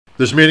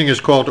This meeting is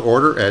called to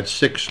order at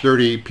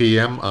 6:30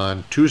 p.m.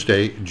 on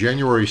Tuesday,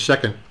 January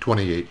 2nd,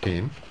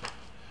 2018.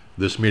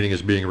 This meeting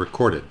is being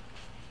recorded.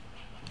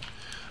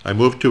 I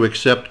move to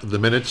accept the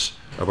minutes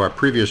of our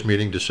previous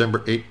meeting, December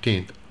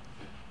 18th,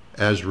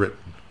 as written.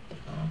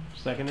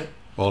 Second it.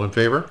 All in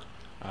favor?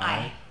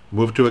 Aye.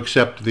 Move to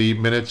accept the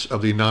minutes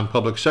of the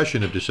non-public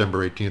session of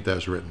December 18th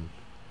as written.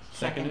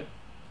 Second it.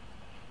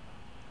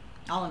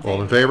 All in favor?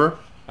 All in favor?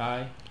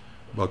 Aye.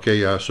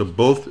 Okay, so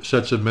both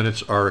sets of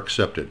minutes are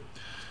accepted.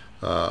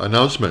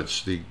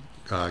 Announcements. The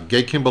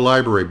Gay Kimball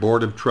Library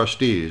Board of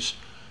Trustees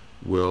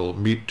will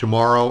meet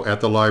tomorrow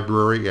at the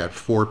library at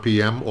 4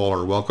 p.m. All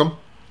are welcome.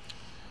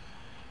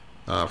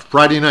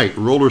 Friday night,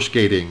 roller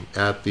skating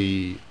at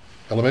the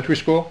elementary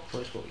school.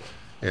 First school,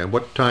 yeah. And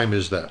what time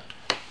is that?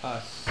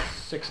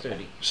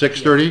 6:30.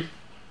 6:30?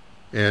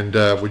 And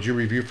would you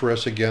review for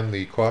us again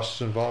the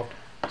costs involved?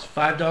 It's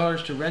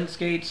 $5 to rent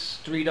skates,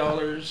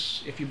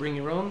 $3 if you bring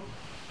your own,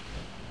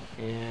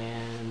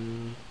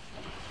 and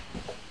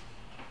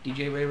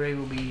DJ Ray Ray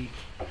will be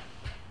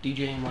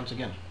DJing once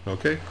again.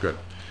 Okay, good.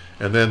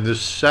 And then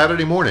this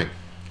Saturday morning,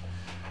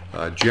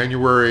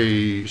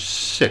 January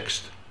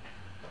 6th,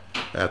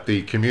 at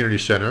the Community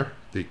Center,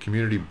 the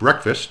Community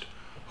Breakfast,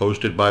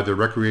 hosted by the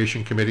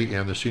Recreation Committee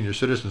and the Senior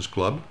Citizens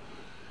Club,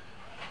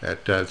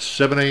 at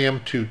 7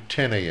 a.m. to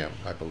 10 a.m.,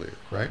 I believe,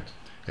 right?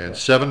 And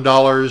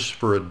 $7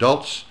 for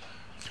adults,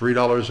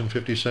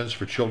 $3.50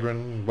 for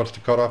children. What's the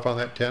cutoff on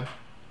that, 10?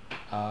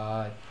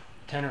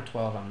 10 or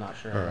 12, I'm not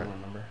sure. All I right. don't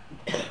remember.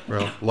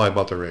 Well, lie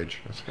about their age.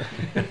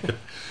 All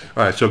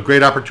right, so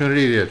great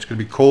opportunity. It's going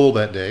to be cold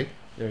that day.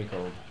 Very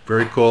cold.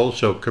 Very cold,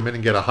 so come in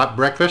and get a hot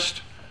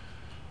breakfast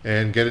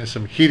and get in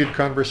some heated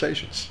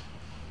conversations.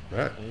 All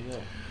right. There you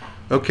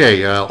go.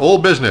 Okay,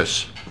 old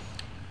business.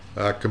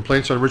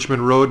 Complaints on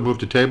Richmond Road, move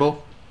to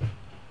table.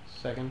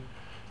 Second.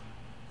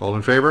 All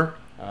in favor?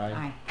 Aye.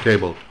 Aye.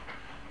 Tabled.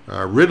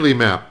 Ridley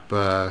map,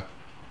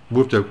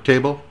 move to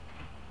table.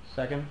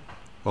 Second.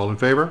 All in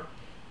favor?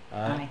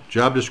 Aye.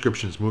 Job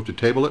descriptions, move to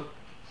table it.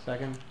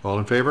 Second. All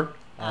in favor?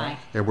 Aye.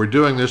 And we're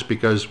doing this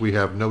because we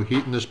have no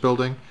heat in this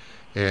building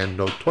and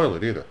no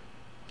toilet either.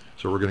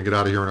 So we're going to get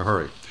out of here in a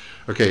hurry.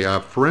 Okay,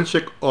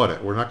 forensic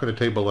audit. We're not going to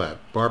table that.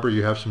 Barbara,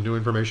 you have some new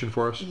information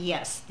for us?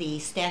 Yes, the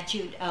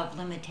statute of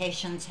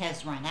limitations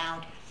has run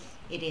out.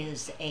 It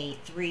is a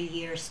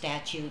 3-year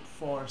statute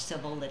for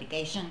civil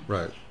litigation.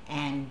 Right.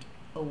 And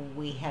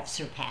we have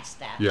surpassed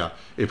that. Yeah.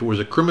 If it was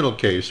a criminal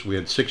case, we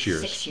had 6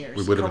 years. 6 years,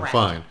 We would have been correct.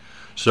 fine.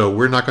 So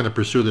we're not going to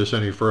pursue this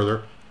any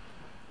further.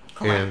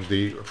 Correct. And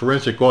the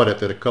forensic audit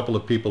that a couple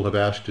of people have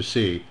asked to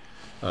see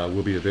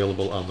will be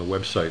available on the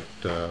website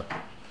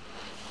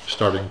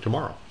starting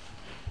tomorrow.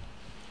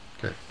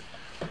 Okay.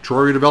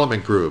 Troy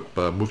Redevelopment Group,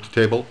 move to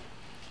table.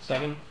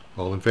 Second.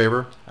 All in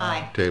favor?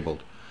 Aye.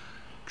 Tabled.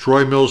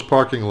 Troy Mills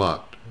Parking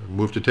Lot,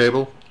 move to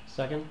table.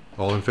 Second.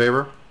 All in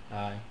favor?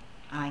 Aye.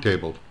 Aye.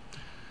 Tabled.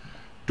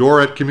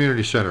 Door at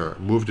Community Center,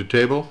 move to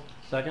table.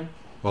 Second.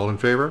 All in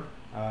favor?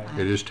 Aye.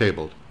 It is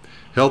tabled.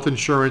 Health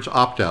insurance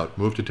opt-out,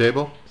 move to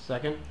table.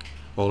 Second.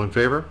 All in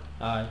favor?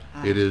 Aye.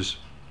 Aye. It is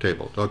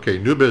tabled. Okay,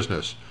 new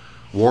business.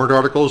 Warrant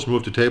articles,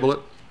 move to table it.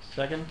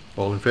 Second.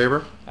 All in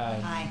favor?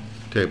 Aye. Aye.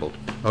 Tabled.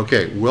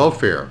 Okay,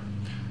 welfare.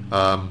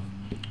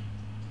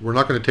 We're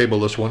not going to table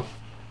this one.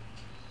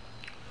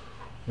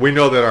 We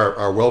know that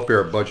our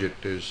welfare budget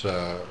is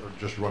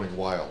just running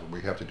wild.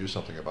 We have to do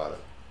something about it.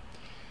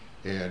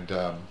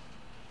 And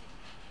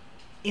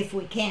If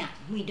we can.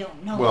 We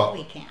don't know Well- what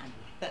we can.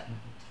 But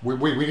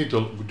we need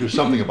to do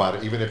something about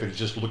it, even if it's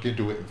just look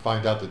into it and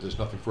find out that there's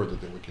nothing further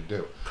that we can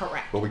do.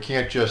 correct. But we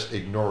can't just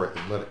ignore it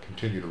and let it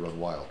continue to run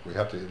wild. We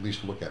have to at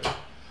least look at it.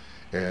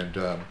 And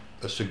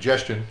a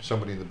suggestion,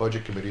 somebody in the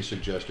budget committee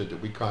suggested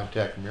that we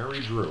contact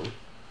Mary Drew,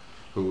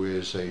 who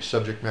is a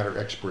subject matter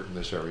expert in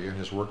this area and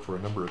has worked for a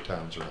number of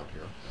towns around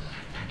here,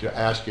 to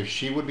ask if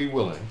she would be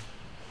willing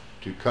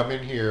to come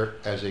in here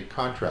as a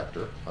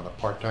contractor on a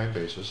part-time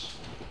basis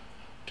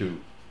to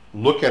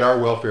look at our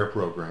welfare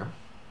program,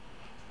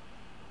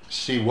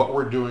 see what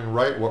we're doing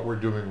right, what we're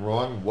doing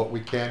wrong, what we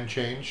can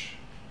change,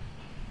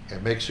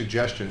 and make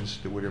suggestions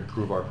that would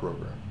improve our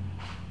program.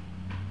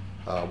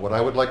 What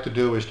I would like to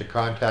do is to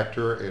contact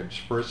her and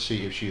first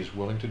see if she is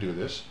willing to do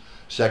this.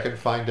 Second,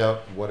 find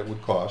out what it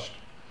would cost,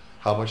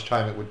 how much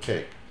time it would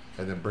take,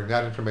 and then bring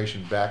that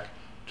information back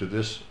to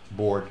this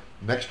board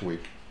next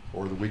week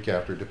or the week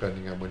after,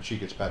 depending on when she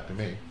gets back to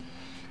me,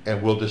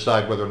 and we'll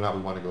decide whether or not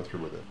we want to go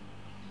through with it.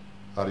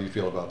 How do you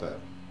feel about that?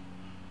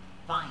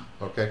 Fine.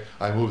 Okay,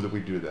 I move that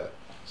we do that.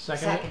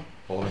 Second. Second.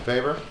 All in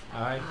favor?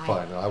 Aye. Aye.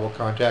 Fine, I will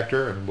contact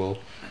her and we'll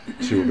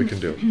see what we can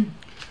do.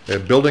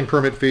 And building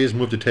permit fees,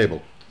 move to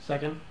table.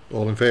 Second.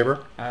 All in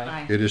favor?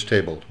 Aye. It is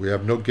tabled. We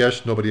have no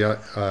guests, nobody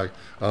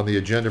on the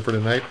agenda for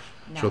tonight,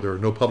 so No. there are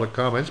no public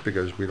comments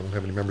because we don't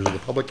have any members of the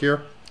public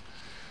here.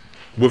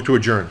 Move to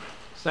adjourn.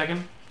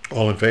 Second.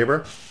 All in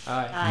favor?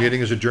 Aye. Aye.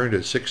 Meeting is adjourned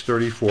at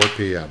 6:34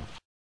 p.m.